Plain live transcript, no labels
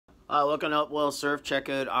Looking up well surf. Check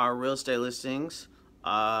out our real estate listings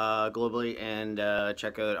globally, and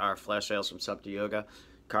check out our flash sales from Sup to Yoga,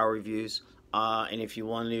 car reviews. And if you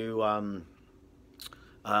want to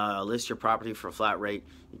list your property for a flat rate,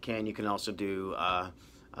 you can. You can also do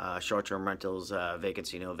short-term rentals,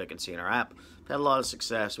 vacancy, no vacancy in our app. We've had a lot of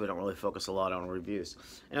success. We don't really focus a lot on reviews.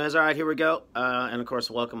 Anyways, all right, here we go. And of course,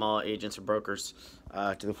 welcome all agents and brokers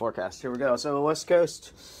to the forecast. Here we go. So West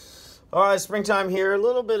Coast. All right, springtime here. A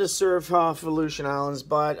little bit of surf off Aleutian Islands,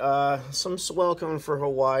 but some swell coming for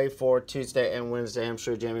Hawaii for Tuesday and Wednesday. I'm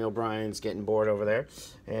sure Jamie O'Brien's getting bored over there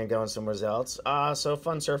and going somewhere else. So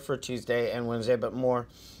fun surf for Tuesday and Wednesday, but more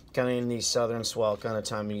kind of in the southern swell kind of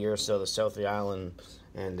time of year. So the south of the island,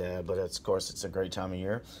 and but of course it's a great time of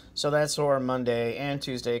year. So that's our Monday and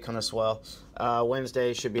Tuesday kind of swell.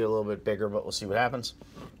 Wednesday should be a little bit bigger, but we'll see what happens.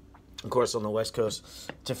 Of course, on the West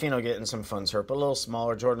Coast, Tofino getting some fun surf. A little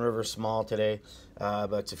smaller. Jordan River small today,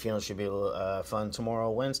 but Tofino should be a little fun tomorrow,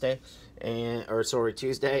 Wednesday,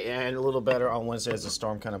 Tuesday, and a little better on Wednesday as the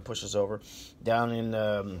storm kind of pushes over. Down in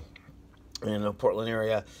the Portland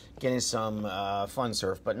area, getting some fun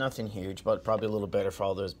surf, but nothing huge, but probably a little better for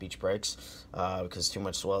all those beach breaks because too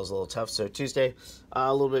much swell is a little tough. So Tuesday,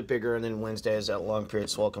 a little bit bigger, and then Wednesday, as that long period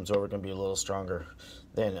swell comes over, going to be a little stronger.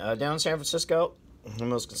 Then down in San Francisco, the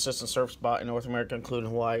most consistent surf spot in North America,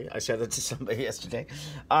 including Hawaii. I said that to somebody yesterday.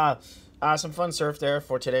 Some fun surf there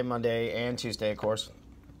for today, Monday, and Tuesday, of course.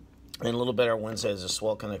 And a little better Wednesday as the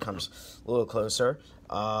swell kind of comes a little closer.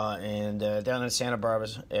 And down in Santa Barbara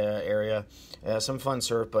area, some fun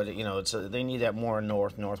surf, but they need that more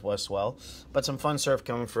northwest swell. But some fun surf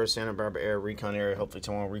coming for Santa Barbara area, Recon area. Hopefully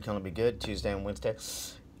tomorrow Recon will be good, Tuesday and Wednesday.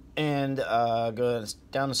 And go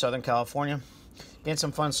down to Southern California. Getting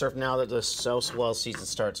some fun surf now that the south swell season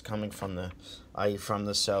starts coming from the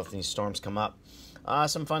south, and these storms come up.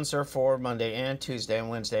 Some fun surf for Monday and Tuesday and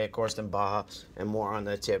Wednesday, of course, in Baja, and more on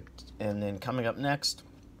the tip. And then coming up next,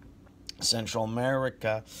 Central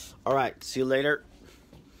America. All right, see you later.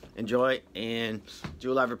 Enjoy, and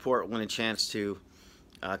do a live report when a chance to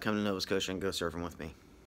come to Nova Scotia and go surfing with me.